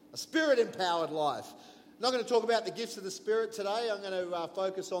A Spirit-empowered life. I'm not going to talk about the gifts of the Spirit today. I'm going to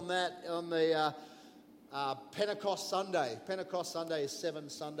focus on that on the Pentecost Sunday. Pentecost Sunday is 7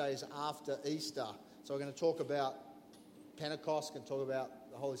 Sundays after Easter. So we're going to talk about Pentecost, going to talk about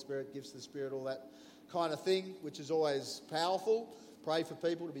the Holy Spirit, gifts of the Spirit, all that kind of thing, which is always powerful. Pray for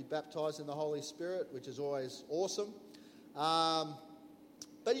people to be baptised in the Holy Spirit, which is always awesome.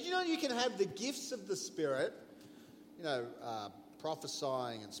 But did you know you can have the gifts of the Spirit,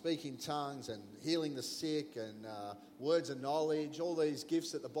 prophesying and speaking tongues and healing the sick and words of knowledge, all these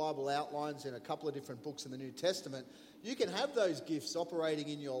gifts that the Bible outlines in a couple of different books in the New Testament. You can have those gifts operating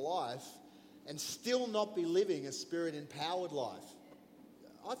in your life and still not be living a Spirit-empowered life.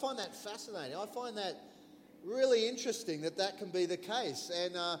 I find that fascinating. I find that really interesting that can be the case.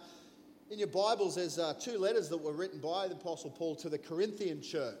 And in your Bibles, there's 2 letters that were written by the Apostle Paul to the Corinthian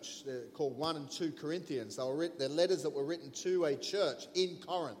church. They're called 1 and 2 Corinthians. They're letters that were written to a church in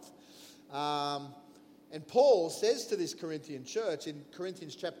Corinth. And Paul says to this Corinthian church in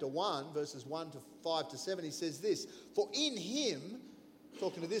Corinthians chapter 1, verses 1 to 5 to 7, he says this, "For in him,"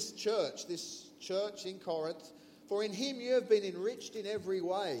 talking to this church in Corinth, "for in him you have been enriched in every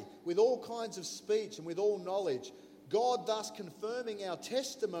way, with all kinds of speech and with all knowledge, God thus confirming our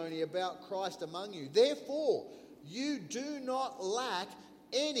testimony about Christ among you. Therefore, you do not lack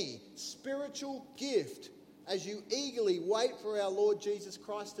any spiritual gift as you eagerly wait for our Lord Jesus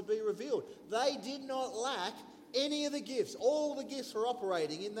Christ to be revealed." They did not lack any of the gifts. All the gifts were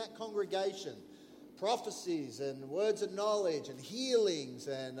operating in that congregation. Prophecies and words of knowledge and healings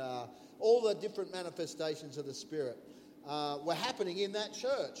and all the different manifestations of the Spirit were happening in that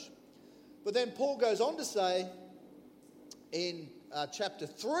church. But then Paul goes on to say, in chapter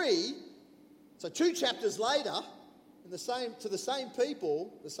 3, so 2 chapters later, to the same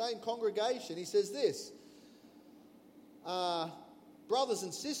people, the same congregation, he says this, "Brothers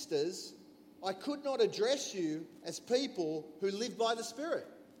and sisters, I could not address you as people who live by the Spirit."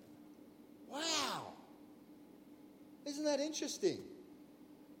 Wow! Isn't that interesting?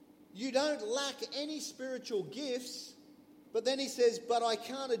 You don't lack any spiritual gifts, but then he says, "But I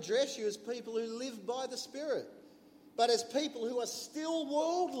can't address you as people who live by the Spirit, but as people who are still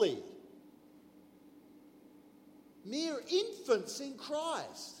worldly, mere infants in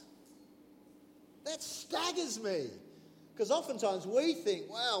Christ." That staggers me, because oftentimes we think,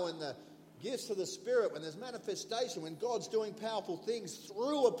 wow, when the gifts of the Spirit, when there's manifestation, when God's doing powerful things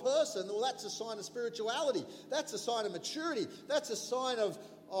through a person, well, that's a sign of spirituality. That's a sign of maturity. That's a sign of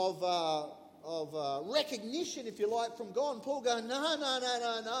recognition, if you like, from God. And Paul going,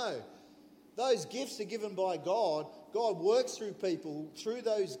 no. Those gifts are given by God. God works through people through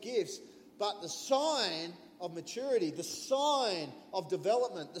those gifts. But the sign of maturity, the sign of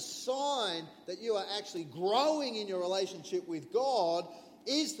development, the sign that you are actually growing in your relationship with God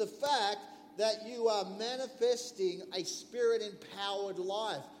is the fact that you are manifesting a Spirit-empowered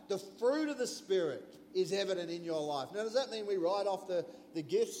life. The fruit of the Spirit is evident in your life. Now, does that mean we write off the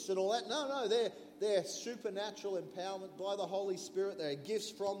gifts and all that? No, they're supernatural empowerment by the Holy Spirit. They're gifts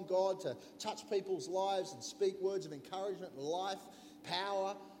from God to touch people's lives and speak words of encouragement and life,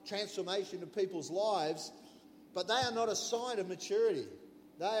 power, transformation to people's lives. But they are not a sign of maturity.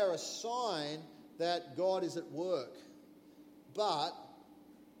 They are a sign that God is at work. But,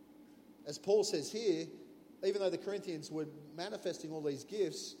 as Paul says here, even though the Corinthians were manifesting all these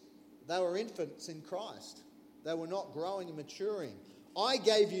gifts, they were infants in Christ. They were not growing and maturing. "I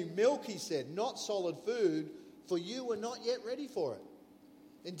gave you milk," he said, "not solid food, for you were not yet ready for it.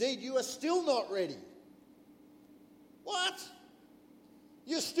 Indeed, you are still not ready." What?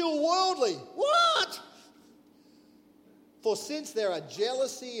 You're still worldly. What? "For since there are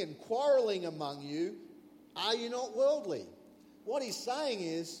jealousy and quarreling among you, are you not worldly?" What he's saying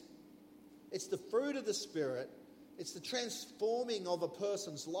is, it's the fruit of the Spirit. It's the transforming of a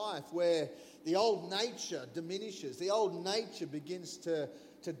person's life where the old nature diminishes. The old nature begins to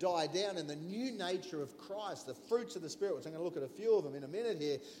die down, and the new nature of Christ, the fruits of the Spirit, which I'm going to look at a few of them in a minute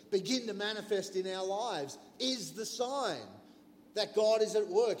here, begin to manifest in our lives, is the sign that God is at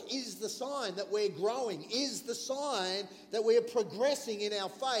work, is the sign that we're growing, is the sign that we're progressing in our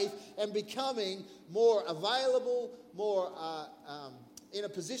faith and becoming more available, more in a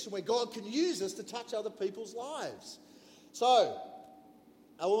position where God can use us to touch other people's lives. So,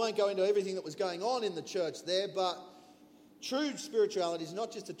 I won't go into everything that was going on in the church there, but true spirituality is not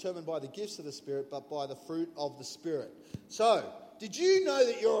just determined by the gifts of the Spirit, but by the fruit of the Spirit. So, did you know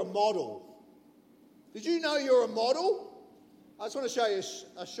that you're a model? Did you know you're a model? I just want to show you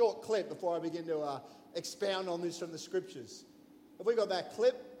a short clip before I begin to expound on this from the Scriptures. Have we got that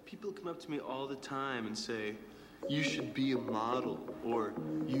clip? People come up to me all the time and say, you should be a model, or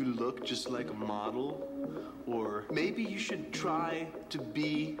you look just like a model, or maybe you should try to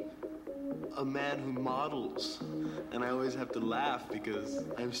be a man who models. And I always have to laugh because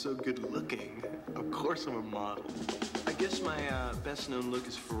I'm so good looking. Of course I'm a model. I guess my best known look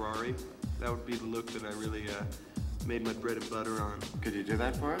is Ferrari. That would be the look that I really made my bread and butter on. Could you do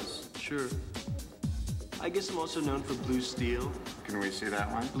that for us? Sure. I guess I'm also known for Blue Steel. Can we see that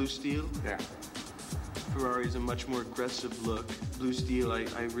one? Blue Steel? Yeah. Ferrari is a much more aggressive look. Blue Steel, I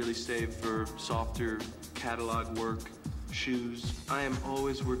really save for softer catalog work, shoes. I am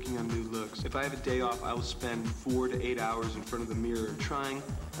always working on new looks. If I have a day off, I will spend 4 to 8 hours in front of the mirror trying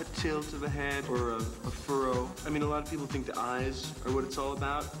a tilt of the head or a furrow. I mean, a lot of people think the eyes are what it's all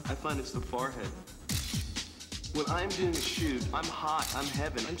about. I find it's the forehead. When I'm doing a shoot, I'm hot, I'm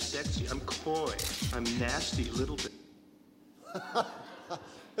heaven, I'm sexy, I'm coy, I'm nasty a little bit.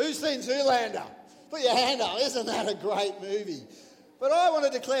 Who's seen Zoolander? Put your hand up. Isn't that a great movie? But I want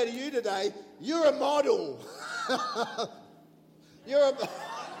to declare to you today, you're a model. You're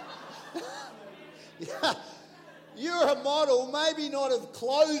a model, maybe not of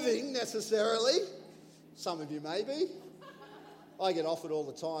clothing necessarily. Some of you may be. I get offered all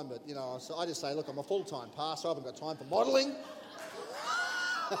the time, but, so I just say, look, I'm a full-time pastor. I haven't got time for modelling.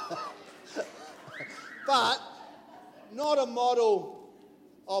 But not a model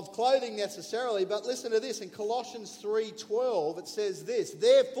of clothing necessarily, but listen to this. In Colossians 3:12, it says this,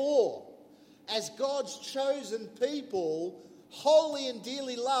 therefore, as God's chosen people, holy and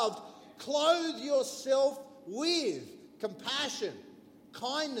dearly loved, clothe yourself with compassion,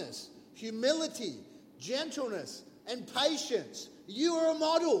 kindness, humility, gentleness, and patience. You are a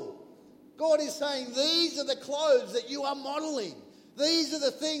model. God is saying these are the clothes that you are modeling. These are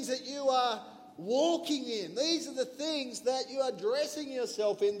the things that you are walking in. These are the things that you are dressing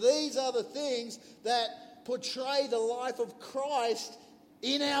yourself in. These are the things that portray the life of Christ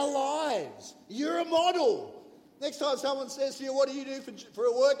in our lives. You're a model. Next time someone says to you, what do you do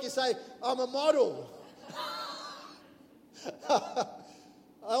for work? You say, I'm a model.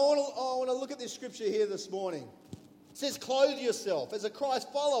 I want to look at this scripture here this morning. It says, clothe yourself. As a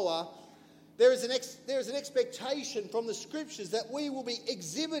Christ follower, there is an expectation from the scriptures that we will be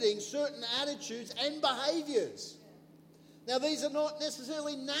exhibiting certain attitudes and behaviours. Now, these are not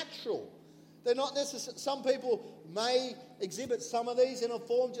necessarily natural. They're not necessarily. Some people may exhibit some of these in a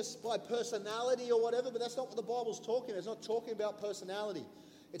form just by personality or whatever, but that's not what the Bible's talking about. It's not talking about personality.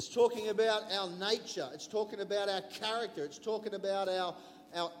 It's talking about our nature. It's talking about our character. It's talking about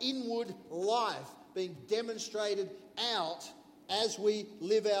our inward life being demonstrated out as we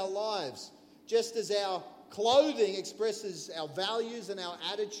live our lives. Just as our clothing expresses our values and our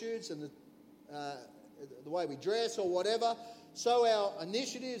attitudes and the way we dress or whatever, so our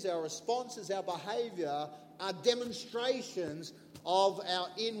initiatives, our responses, our behaviour are demonstrations of our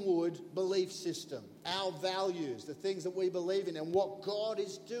inward belief system, our values, the things that we believe in and what God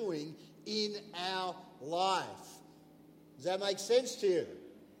is doing in our life. Does that make sense to you?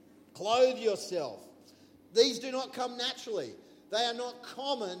 Clothe yourself. These do not come naturally. They are not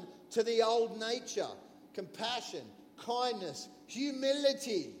common to the old nature. Compassion, kindness,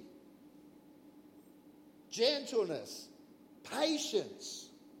 humility, gentleness, patience.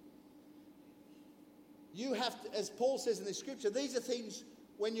 You have to, as Paul says in the scripture, these are things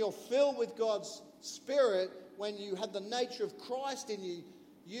when you're filled with God's Spirit, when you have the nature of Christ in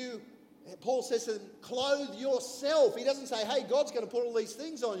you, Paul says to them, clothe yourself. He doesn't say, hey, God's going to put all these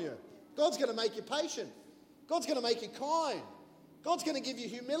things on you. God's going to make you patient. God's going to make you kind. God's going to give you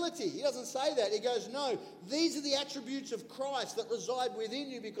humility. He doesn't say that. He goes, no, these are the attributes of Christ that reside within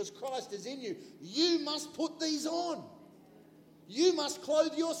you because Christ is in you. You must put these on. You must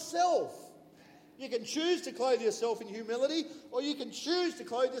clothe yourself. You can choose to clothe yourself in humility, or you can choose to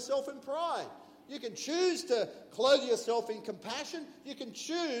clothe yourself in pride. You can choose to clothe yourself in compassion. You can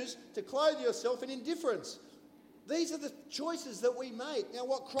choose to clothe yourself in indifference. These are the choices that we make. Now,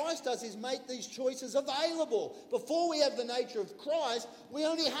 what Christ does is make these choices available. Before we have the nature of Christ, we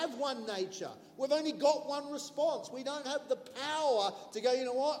only have one nature. We've only got one response. We don't have the power to go, you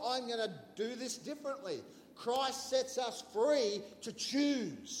know what, I'm going to do this differently. Christ sets us free to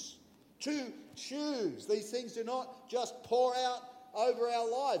choose. To choose. These things do not just pour out over our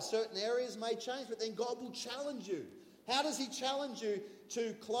lives. Certain areas may change, but then God will challenge you. How does he challenge you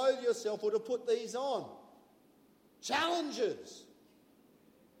to clothe yourself or to put these on? Challenges,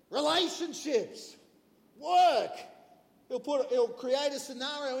 relationships, work. He'll create a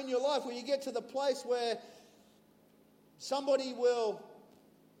scenario in your life where you get to the place where somebody will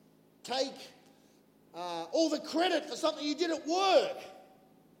take all the credit for something you did at work.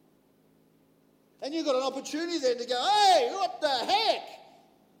 And you've got an opportunity then to go, hey, what the heck?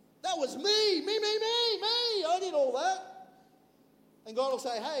 That was me. I did all that. And God will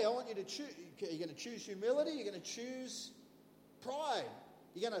say, hey, I want you to choose. You're going to choose humility. You're going to choose pride.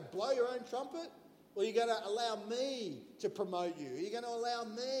 You're going to blow your own trumpet. Or you're going to allow me to promote you. You're going to allow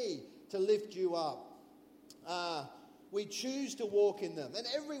me to lift you up. We choose to walk in them. And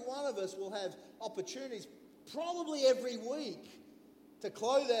every one of us will have opportunities, probably every week, to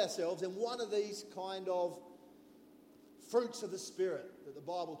clothe ourselves in one of these kind of fruits of the Spirit that the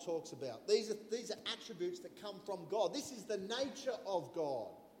Bible talks about. These are attributes that come from God. This is the nature of God.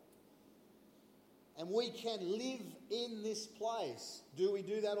 And we can live in this place. Do we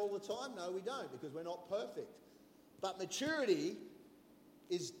do that all the time? No, we don't, because we're not perfect. But maturity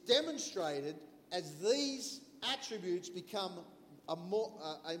is demonstrated as these attributes become a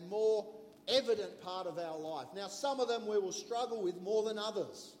more evident part of our life. Now, some of them we will struggle with more than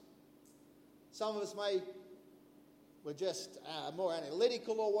others. Some of us we're just more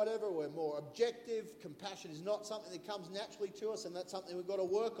analytical or whatever. We're more objective. Compassion is not something that comes naturally to us, and that's something we've got to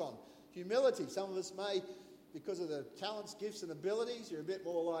work on. Humility. Some of us may, because of the talents, gifts, and abilities, you're a bit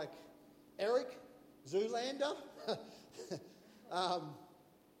more like Eric, Zoolander. Of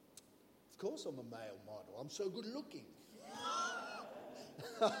course I'm a male model. I'm so good looking.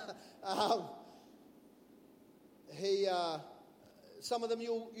 Some of them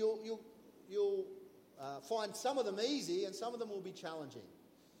you'll find some of them easy, and some of them will be challenging.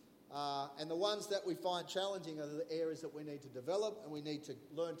 And the ones that we find challenging are the areas that we need to develop, and we need to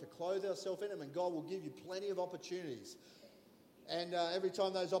learn to clothe ourselves in them, and God will give you plenty of opportunities. And every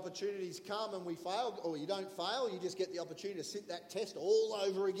time those opportunities come and we fail, or you don't fail, you just get the opportunity to sit that test all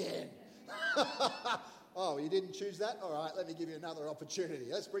over again. Oh, you didn't choose that? All right, let me give you another opportunity.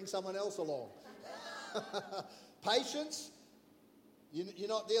 Let's bring someone else along. Patience. You're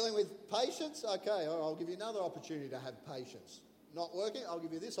not dealing with patience? Okay, all right, I'll give you another opportunity to have patience. Not working? I'll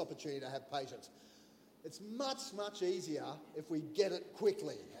give you this opportunity to have patience. It's much, much easier if we get it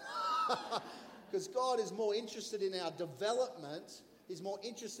quickly. Because God is more interested in our development. He's more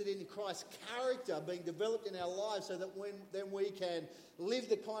interested in Christ's character being developed in our lives, so that then we can live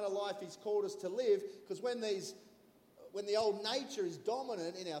the kind of life He's called us to live. Because when the old nature is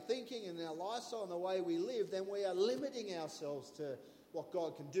dominant in our thinking and in our lifestyle and the way we live, then we are limiting ourselves to what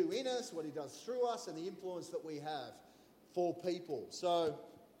God can do in us, what He does through us, and the influence that we have for people. So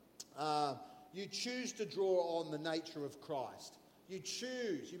you choose to draw on the nature of Christ. You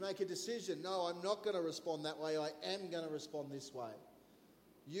choose, you make a decision. No, I'm not going to respond that way. I am going to respond this way.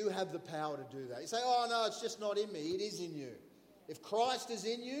 You have the power to do that. You say, oh no, it's just not in me. It is in you. If Christ is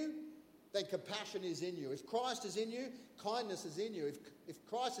in you, then compassion is in you. If Christ is in you, kindness is in you. If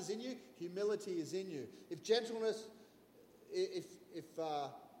Christ is in you, humility is in you. If gentleness,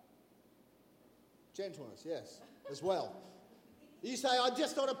 gentleness, yes, as well. You say, I'm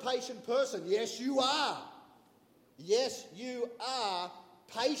just not a patient person. Yes, you are. Yes, you are.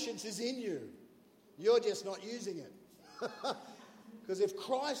 Patience is in you. You're just not using it. Because if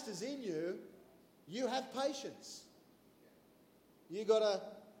Christ is in you, you have patience. You've got to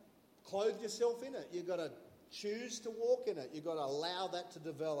clothe yourself in it. You've got to choose to walk in it. You've got to allow that to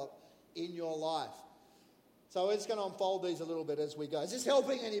develop in your life. So we're just going to unfold these a little bit as we go. Is this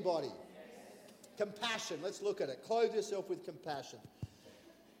helping anybody? Compassion. Let's look at it. Clothe yourself with compassion.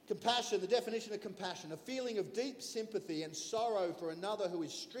 Compassion, the definition of compassion, a feeling of deep sympathy and sorrow for another who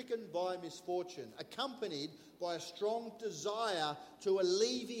is stricken by misfortune, accompanied by a strong desire to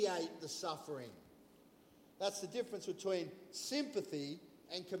alleviate the suffering. That's the difference between sympathy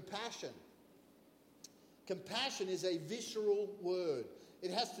and compassion. Compassion is a visceral word.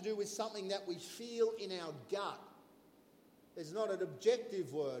 It has to do with something that we feel in our gut. It's not an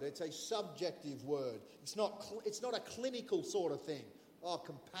objective word, it's a subjective word. It's not a clinical sort of thing. Oh,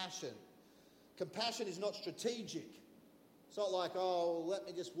 compassion. Compassion is not strategic. It's not like, oh, let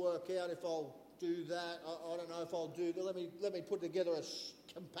me just work out if I'll do that. I don't know if I'll do that. Let me put together a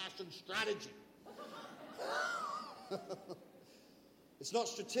compassion strategy. It's not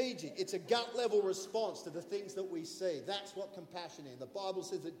strategic. It's a gut level response to the things that we see. That's what compassion is. The Bible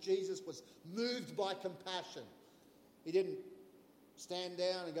says that Jesus was moved by compassion. He didn't stand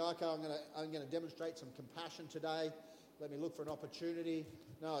down and go, okay, I'm going to demonstrate some compassion today. Let me look for an opportunity.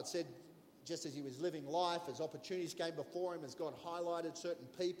 No, it said just as he was living life, as opportunities came before him, as God highlighted certain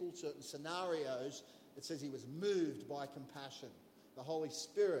people, certain scenarios, it says he was moved by compassion. The Holy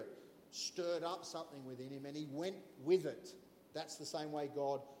Spirit stirred up something within him and he went with it. That's the same way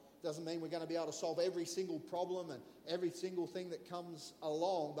God. Doesn't mean we're going to be able to solve every single problem and every single thing that comes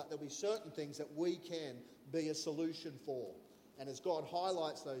along, but there'll be certain things that we can be a solution for. And as God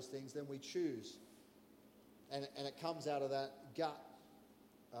highlights those things, then we choose And it comes out of that gut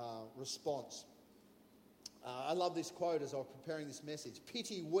response. I love this quote as I was preparing this message.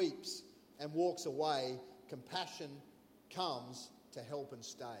 Pity weeps and walks away. Compassion comes to help and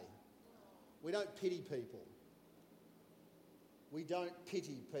stay. We don't pity people. We don't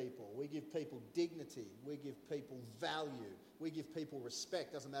pity people. We give people dignity. We give people value. We give people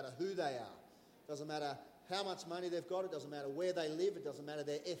respect. Doesn't matter who they are. Doesn't matter how much money they've got. It doesn't matter where they live. It doesn't matter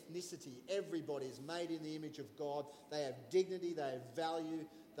their ethnicity. Everybody is made in the image of God. They have dignity. They have value.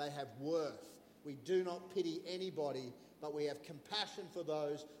 They have worth. We do not pity anybody, but we have compassion for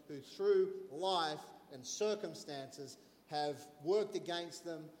those who through life and circumstances have worked against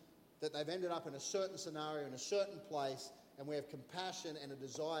them, that they've ended up in a certain scenario, in a certain place, and we have compassion and a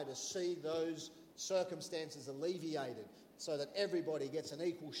desire to see those circumstances alleviated so that everybody gets an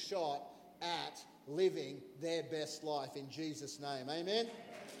equal shot at living their best life in Jesus' name. Amen?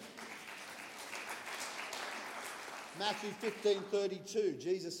 Matthew 15:32,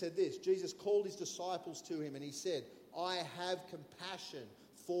 Jesus said this. Jesus called his disciples to him and he said, I have compassion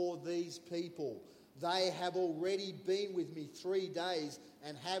for these people. They have already been with me 3 days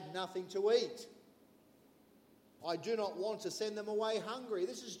and have nothing to eat. I do not want to send them away hungry.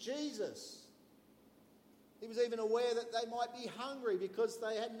 This is Jesus. He was even aware that they might be hungry because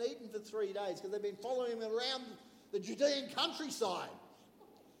they hadn't eaten for 3 days, because they've been following him around the Judean countryside.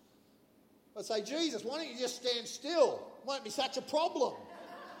 I say, Jesus, why don't you just stand still? It won't be such a problem.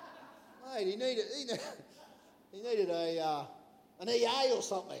 Mate, he needed an EA or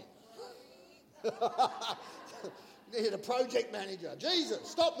something. He needed a project manager. Jesus,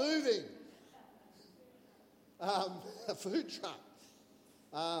 stop moving. A food truck.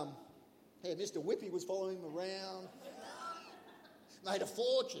 Mr. Whippy was following him around. Made a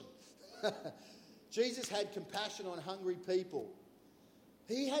fortune. Jesus had compassion on hungry people.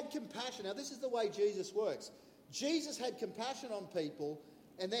 He had compassion. Now, this is the way Jesus works. Jesus had compassion on people,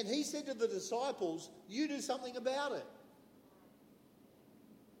 and then he said to the disciples, you do something about it.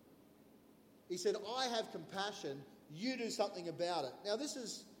 He said, I have compassion, you do something about it. Now, this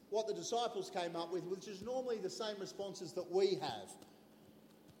is what the disciples came up with, which is normally the same responses that we have.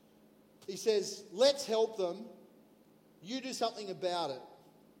 He says, let's help them, you do something about it.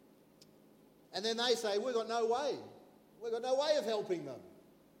 And then they say, we've got no way. We've got no way of helping them.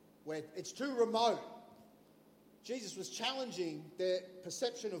 It's too remote. Jesus was challenging their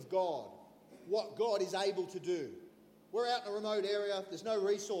perception of God, what God is able to do. We're out in a remote area, there's no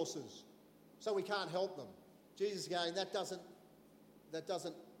resources, so we can't help them. Jesus is going, that doesn't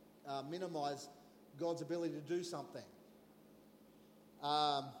minimise God's ability to do something.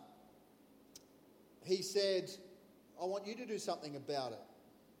 He said, I want you to do something about it.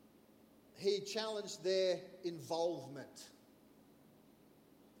 He challenged their involvement.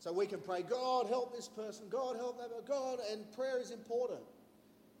 So we can pray, God, help this person, God, help that, God, and prayer is important.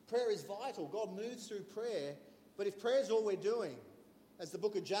 Prayer is vital. God moves through prayer, but if prayer is all we're doing, as the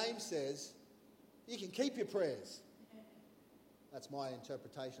book of James says, you can keep your prayers. That's my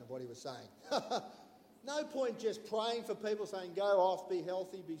interpretation of what he was saying. No point just praying for people, saying, go off, be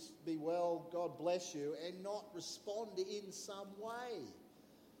healthy, be well, God bless you, and not respond in some way.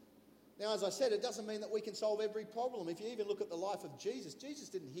 Now, as I said, it doesn't mean that we can solve every problem. If you even look at the life of Jesus, Jesus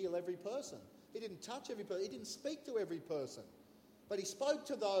didn't heal every person. He didn't touch every person. He didn't speak to every person. But he spoke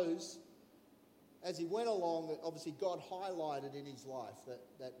to those as he went along that obviously God highlighted in his life,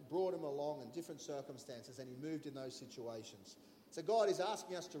 that brought him along in different circumstances, and he moved in those situations. So God is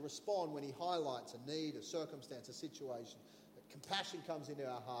asking us to respond when he highlights a need, a circumstance, a situation. Compassion comes into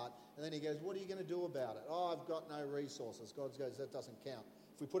our heart, and then he goes, what are you going to do about it? Oh, I've got no resources. God goes, that doesn't count.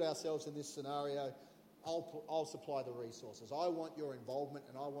 If we put ourselves in this scenario, I'll supply the resources. I want your involvement,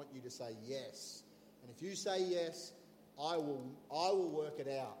 and I want you to say yes. And if you say yes, I will work it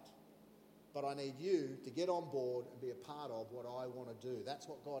out. But I need you to get on board and be a part of what I want to do. That's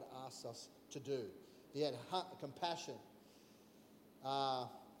what God asks us to do. He had compassion.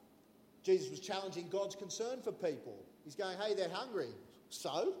 Jesus was challenging God's concern for people. He's going, hey, they're hungry.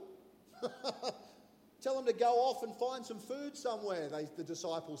 So? Tell them to go off and find some food somewhere, the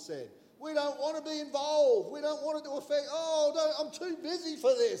disciples said. We don't want to be involved. We don't want it to affect, I'm too busy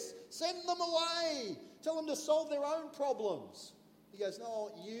for this. Send them away. Tell them to solve their own problems. He goes, no, I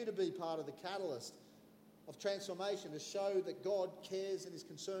want you to be part of the catalyst of transformation, to show that God cares and is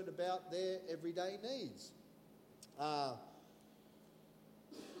concerned about their everyday needs. And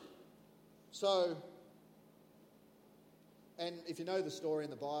if you know the story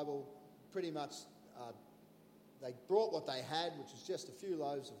in the Bible, pretty much they brought what they had, which was just a few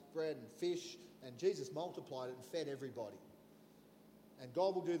loaves of bread and fish, and Jesus multiplied it and fed everybody. And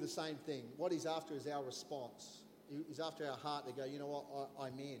God will do the same thing. What he's after is our response. He's after our heart to go, you know what,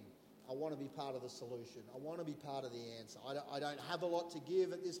 I'm in. I want to be part of the solution. I want to be part of the answer. I don't have a lot to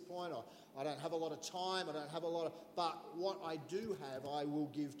give at this point. I don't have a lot of time. I don't have a lot of... But what I do have, I will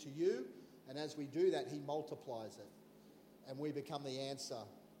give to you. And as we do that, he multiplies it. And we become the answer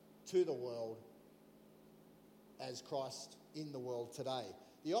to the world as Christ in the world today.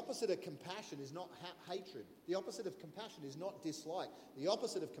 The opposite of compassion is not hatred. The opposite of compassion is not dislike. The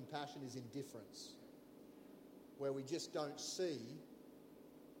opposite of compassion is indifference, where we just don't see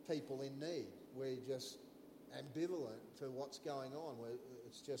people in need. We're just ambivalent to what's going on.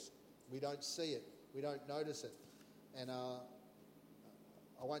 It's just, we don't see it. We don't notice it. And I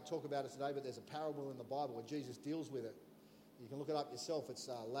won't talk about it today, but there's a parable in the Bible where Jesus deals with it. You can look it up yourself. It's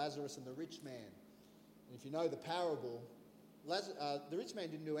Lazarus and the rich man. And if you know the parable, the rich man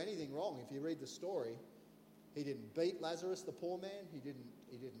didn't do anything wrong. If you read the story, he didn't beat Lazarus, the poor man. He didn't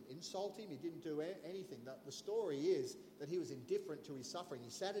insult him. He didn't do anything. The story is that he was indifferent to his suffering. He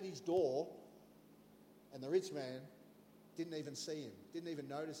sat at his door, and the rich man didn't even see him, didn't even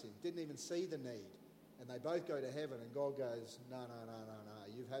notice him, didn't even see the need. And they both go to heaven, and God goes, no.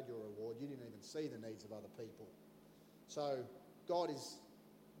 You've had your reward. You didn't even see the needs of other people. So God is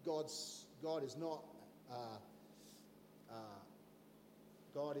not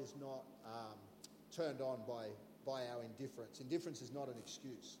turned on by our indifference. Indifference is not an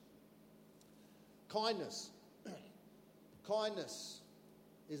excuse. Kindness. Kindness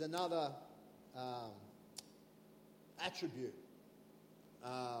is another attribute.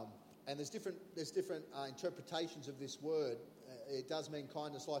 And there's different interpretations of this word. It does mean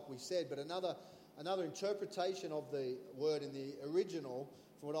kindness, like we said, but another interpretation of the word in the original,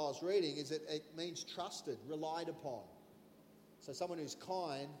 from what I was reading, is that it means trusted, relied upon. So someone who's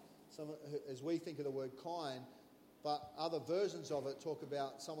kind, as we think of the word kind, but other versions of it talk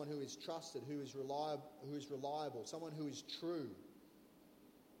about someone who is trusted, who is reliable, someone who is true,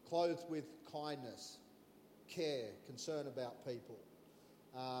 clothed with kindness, care, concern about people.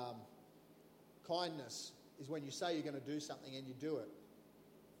 Kindness is when you say you're going to do something and you do it.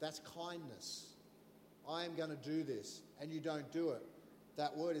 That's kindness. I am going to do this and you don't do it.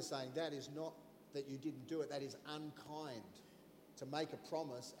 That word is saying that is not that you didn't do it. That is unkind, to make a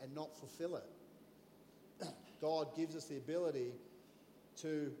promise and not fulfill it. God gives us the ability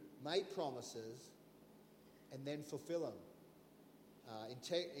to make promises and then fulfill them.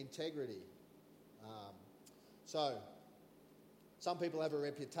 Integrity. So some people have a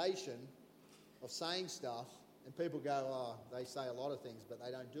reputation of saying stuff, and people go, oh, they say a lot of things, but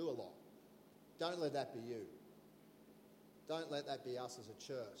they don't do a lot. Don't let that be you. Don't let that be us as a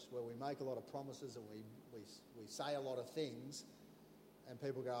church, where we make a lot of promises and we say a lot of things, and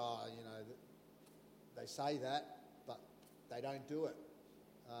people go, oh, you know, they say that, but they don't do it.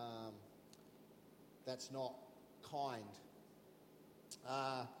 That's not kind.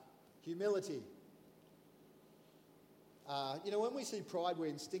 Humility. When we see pride, we're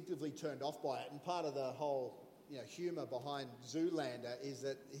instinctively turned off by it. And part of the whole, humour behind Zoolander is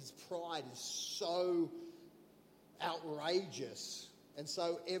that his pride is so outrageous and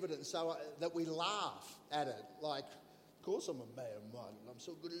so evident, so that we laugh at it. Like, of course I'm a man of mine and I'm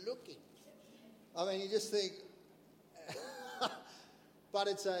so good looking. I mean, you just think... But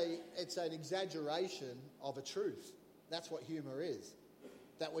it's an exaggeration of a truth. That's what humour is.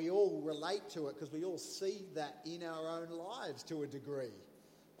 That we all relate to it because we all see that in our own lives to a degree.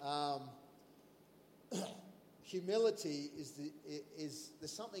 Humility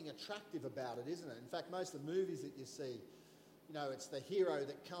there's something attractive about it, isn't it? In fact, most of the movies that you see, it's the hero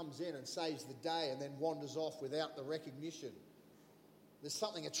that comes in and saves the day and then wanders off without the recognition. There's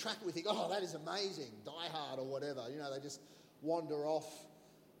something attractive. We think, oh, that is amazing, Die Hard or whatever. They just wander off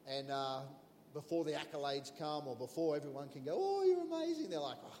and... before the accolades come or before everyone can go, oh, you're amazing, they're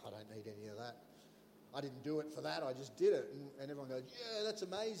like, oh, I don't need any of that. I didn't do it for that, I just did it. And everyone goes, yeah, that's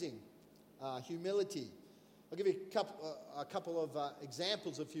amazing. Humility. I'll give you a couple of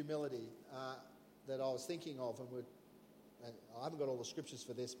examples of humility that I was thinking of. And I haven't got all the scriptures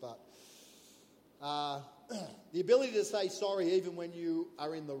for this, but the ability to say sorry even when you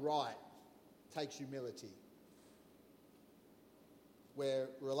are in the right takes humility, where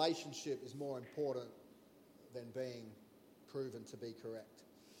relationship is more important than being proven to be correct.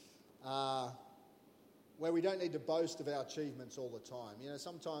 Where we don't need to boast of our achievements all the time.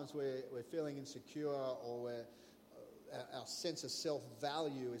 Sometimes we're feeling insecure, or our sense of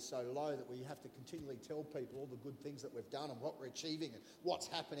self-value is so low that we have to continually tell people all the good things that we've done and what we're achieving and what's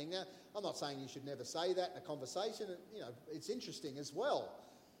happening. Now, I'm not saying you should never say that in a conversation. It's interesting as well.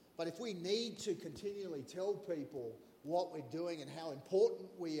 But if we need to continually tell people what we're doing and how important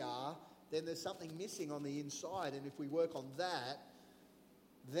we are, then there's something missing on the inside. And if we work on that,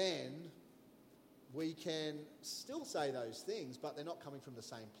 then we can still say those things, but they're not coming from the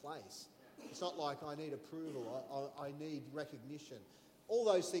same place. It's not like I need approval, I need recognition. All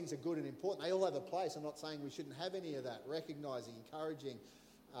those things are good and important. They all have a place. I'm not saying we shouldn't have any of that. Recognising, encouraging,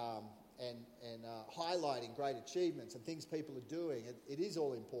 and highlighting great achievements and things people are doing. It is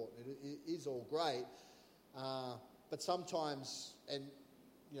all important. It is all great. But sometimes, and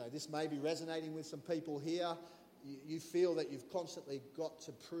this may be resonating with some people here, you feel that you've constantly got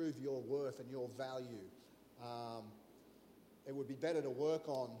to prove your worth and your value. It would be better to work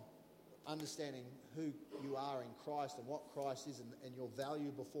on understanding who you are in Christ and what Christ is and your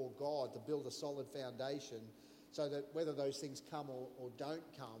value before God to build a solid foundation so that whether those things come or don't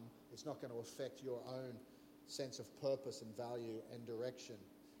come, it's not going to affect your own sense of purpose and value and direction,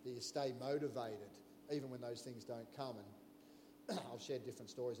 that you stay motivated even when those things don't come. And I've shared different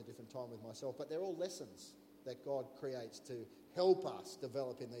stories at different time with myself, but they're all lessons that God creates to help us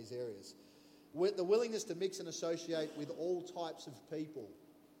develop in these areas. With the willingness to mix and associate with all types of people.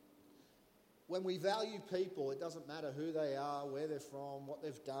 When we value people, it doesn't matter who they are, where they're from, what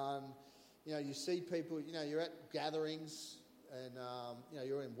they've done. You see people, you're at gatherings and,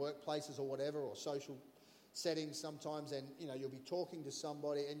 you're in workplaces or whatever, or social settings sometimes, and, you'll be talking to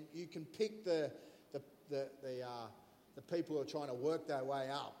somebody and you can pick the people who are trying to work their way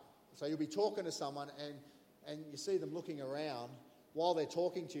up. So you'll be talking to someone and you see them looking around while they're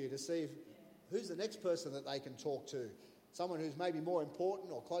talking to you to see who's the next person that they can talk to. Someone who's maybe more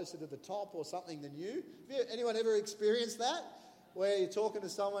important or closer to the top or something than you. Have anyone ever experienced that? Where you're talking to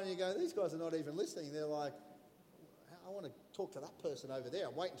someone and you go, these guys are not even listening. They're like, I want to talk to that person over there.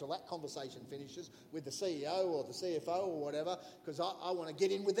 I'm waiting until that conversation finishes with the CEO or the CFO or whatever because I want to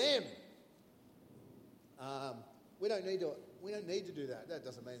get in with them. We don't need to do that. That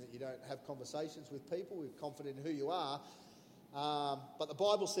doesn't mean that you don't have conversations with people. We're confident in who you are. But the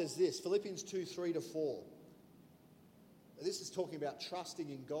Bible says this, Philippians 2:3-4. This is talking about trusting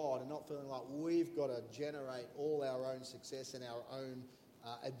in God and not feeling like we've got to generate all our own success and our own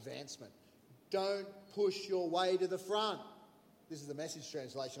advancement. Don't push your way to the front. This is the Message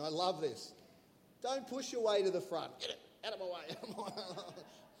translation. I love this. Don't push your way to the front. Get it out of my way.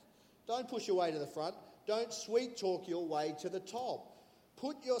 Don't push your way to the front. Don't sweet talk your way to the top.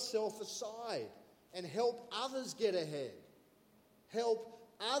 Put yourself aside and help others get ahead. Help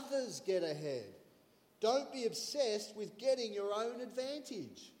others get ahead. Don't be obsessed with getting your own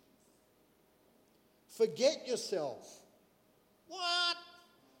advantage. Forget yourself. What?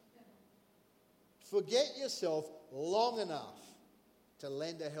 Forget yourself long enough to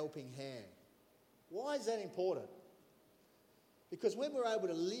lend a helping hand. Why is that important? Because when we're able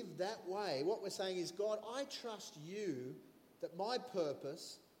to live that way, what we're saying is, God, I trust you that my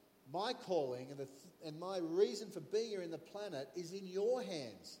purpose, my calling, and my reason for being here in the planet is in your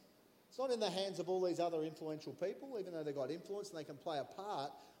hands. It's not in the hands of all these other influential people, even though they've got influence and they can play a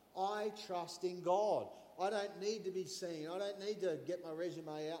part. I trust in God. I don't need to be seen. I don't need to get my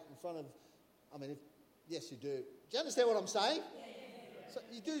resume out in front of... yes, you do. Do you understand what I'm saying? So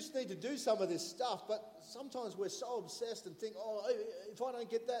you do need to do some of this stuff, but sometimes we're so obsessed and think, if I don't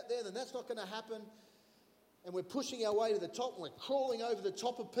get that there, then that's not going to happen. And we're pushing our way to the top and we're crawling over the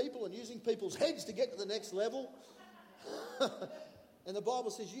top of people and using people's heads to get to the next level. And the Bible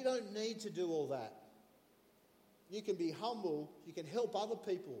says you don't need to do all that. You can be humble. You can help other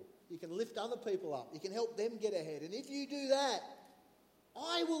people. You can lift other people up. You can help them get ahead. And if you do that,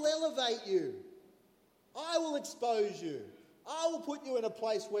 I will elevate you. I will expose you. I will put you in a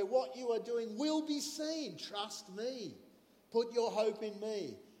place where what you are doing will be seen. Trust me. Put your hope in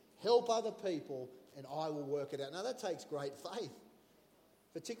me. Help other people, and I will work it out. Now, that takes great faith.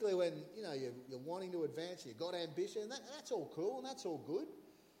 Particularly when, you're wanting to advance, you've got ambition, that's all cool and that's all good.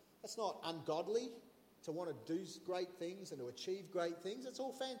 That's not ungodly to want to do great things and to achieve great things. That's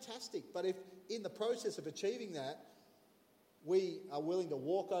all fantastic. But if in the process of achieving that, we are willing to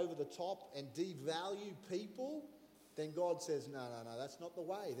walk over the top and devalue people, then God says, no, that's not the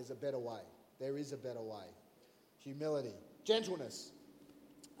way. There's a better way. There is a better way. Humility. Gentleness.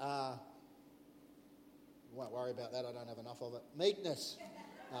 Won't worry about that. I don't have enough of it. Meekness.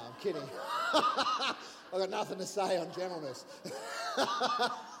 No, I'm kidding. I've got nothing to say on gentleness.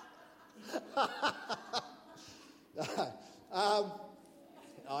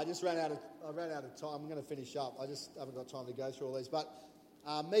 I just ran out of time. I'm going to finish up. I just haven't got time to go through all these. But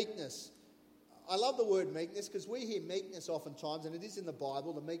meekness. I love the word meekness because we hear meekness oftentimes, and it is in the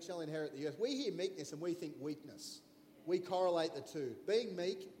Bible, the meek shall inherit the earth. We hear meekness and we think weakness. We correlate the two. Being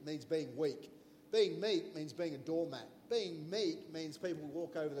meek means being weak. Being meek means being a doormat. Being meek means people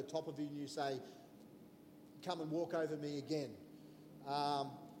walk over the top of you and you say, come and walk over me again.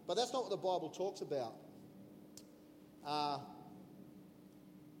 But that's not what the Bible talks about.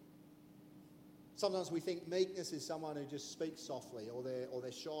 Sometimes we think meekness is someone who just speaks softly, or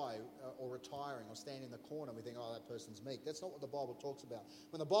they're shy, or retiring, or stand in the corner. We think, oh, that person's meek. That's not what the Bible talks about.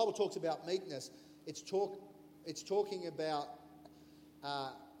 When the Bible talks about meekness, it's talking about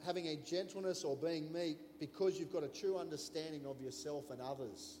having a gentleness or being meek because you've got a true understanding of yourself and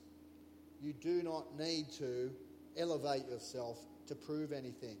others. You do not need to elevate yourself to prove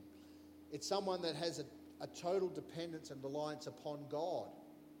anything. It's someone that has a total dependence and reliance upon God.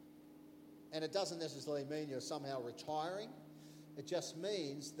 And it doesn't necessarily mean you're somehow retiring. It just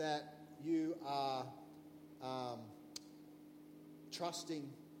means that you are trusting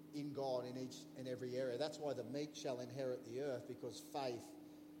in God in each and every area. That's why the meek shall inherit the earth, because faith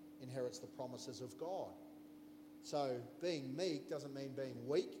inherits the promises of God. So being meek doesn't mean being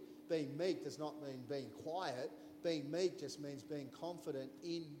weak. Being meek does not mean being quiet. Being meek just means being confident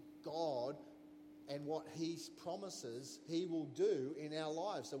in God and what He promises He will do in our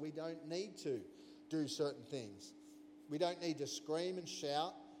lives. So we don't need to do certain things. We don't need to scream and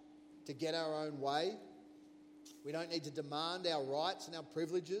shout to get our own way. We don't need to demand our rights and our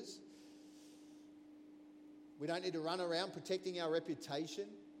privileges. We don't need to run around protecting our reputation.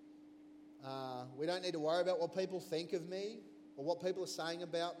 We don't need to worry about what people think of me or what people are saying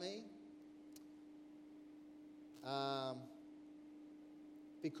about me.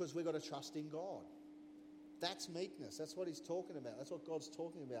 Because we've got to trust in God. That's meekness. That's what He's talking about. That's what God's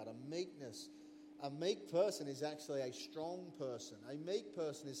talking about, a meekness. A meek person is actually a strong person. A meek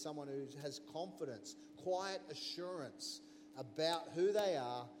person is someone who has confidence, quiet assurance about who they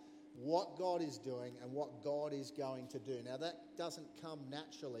are, what God is doing, and what God is going to do. Now, that doesn't come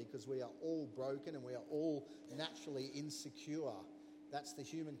naturally because we are all broken and we are all naturally insecure. That's the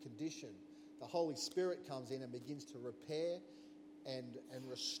human condition. The Holy Spirit comes in and begins to repair and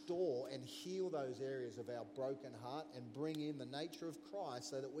restore and heal those areas of our broken heart and bring in the nature of Christ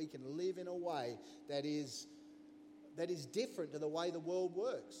so that we can live in a way that is different to the way the world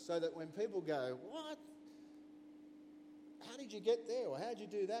works. So that when people go, what? How did you get there? Or how did you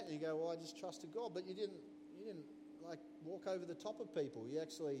do that? And you go, well, I just trusted God. But you didn't like walk over the top of people. You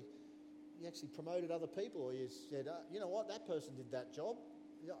actually promoted other people, or you said, you know what, that person did that job.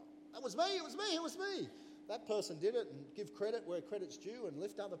 Yeah, it was me. That person did it, and give credit where credit's due and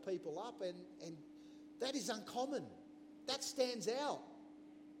lift other people up. And that is uncommon. That stands out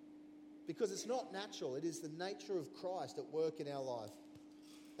because it's not natural. It is the nature of Christ at work in our life.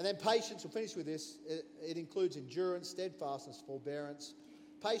 And then patience, we'll finish with this. It includes endurance, steadfastness, forbearance.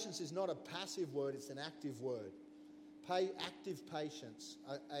 Patience is not a passive word, it's an active word. Active patience,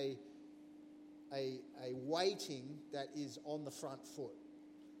 a waiting that is on the front foot,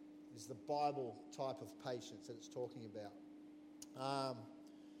 is the Bible type of patience that it's talking about.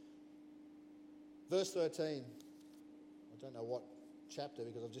 Verse 13. I don't know what chapter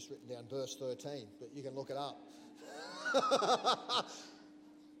because I've just written down verse 13, but you can look it up.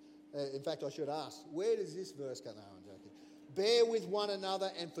 In fact, I should ask, where does this verse come? No, I'm joking. Bear with one another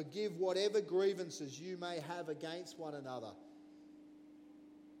and forgive whatever grievances you may have against one another.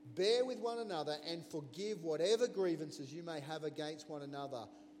 Bear with one another and forgive whatever grievances you may have against one another.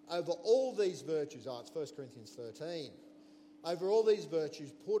 Over all these virtues, it's 1 Corinthians 13. Over all these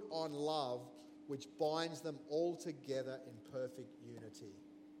virtues, put on love, which binds them all together in perfect unity.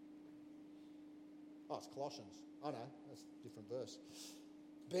 Oh, it's Colossians. Oh no, that's a different verse.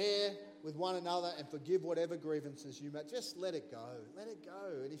 Bear with one another and forgive whatever grievances you may. Just let it go. Let it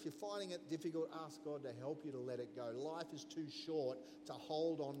go. And if you're finding it difficult, ask God to help you to let it go. Life is too short to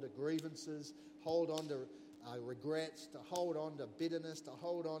hold on to grievances, hold on to regrets, to hold on to bitterness, to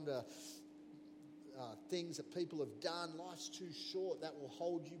hold on to things that people have done. Life's too short. That will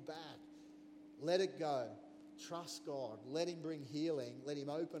hold you back. Let it go. Trust God. Let Him bring healing. Let Him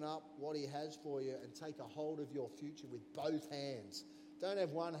open up what He has for you and take a hold of your future with both hands. Don't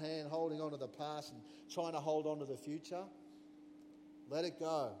have one hand holding on to the past and trying to hold on to the future. Let it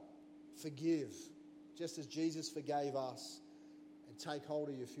go. Forgive, just as Jesus forgave us. And take hold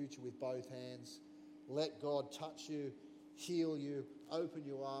of your future with both hands. Let God touch you, heal you, open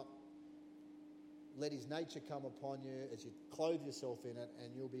you up. Let His nature come upon you as you clothe yourself in it,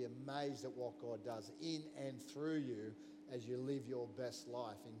 and you'll be amazed at what God does in and through you as you live your best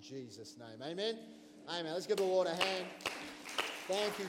life in Jesus' name. Amen? Amen. Let's give the Lord a hand. Thank you,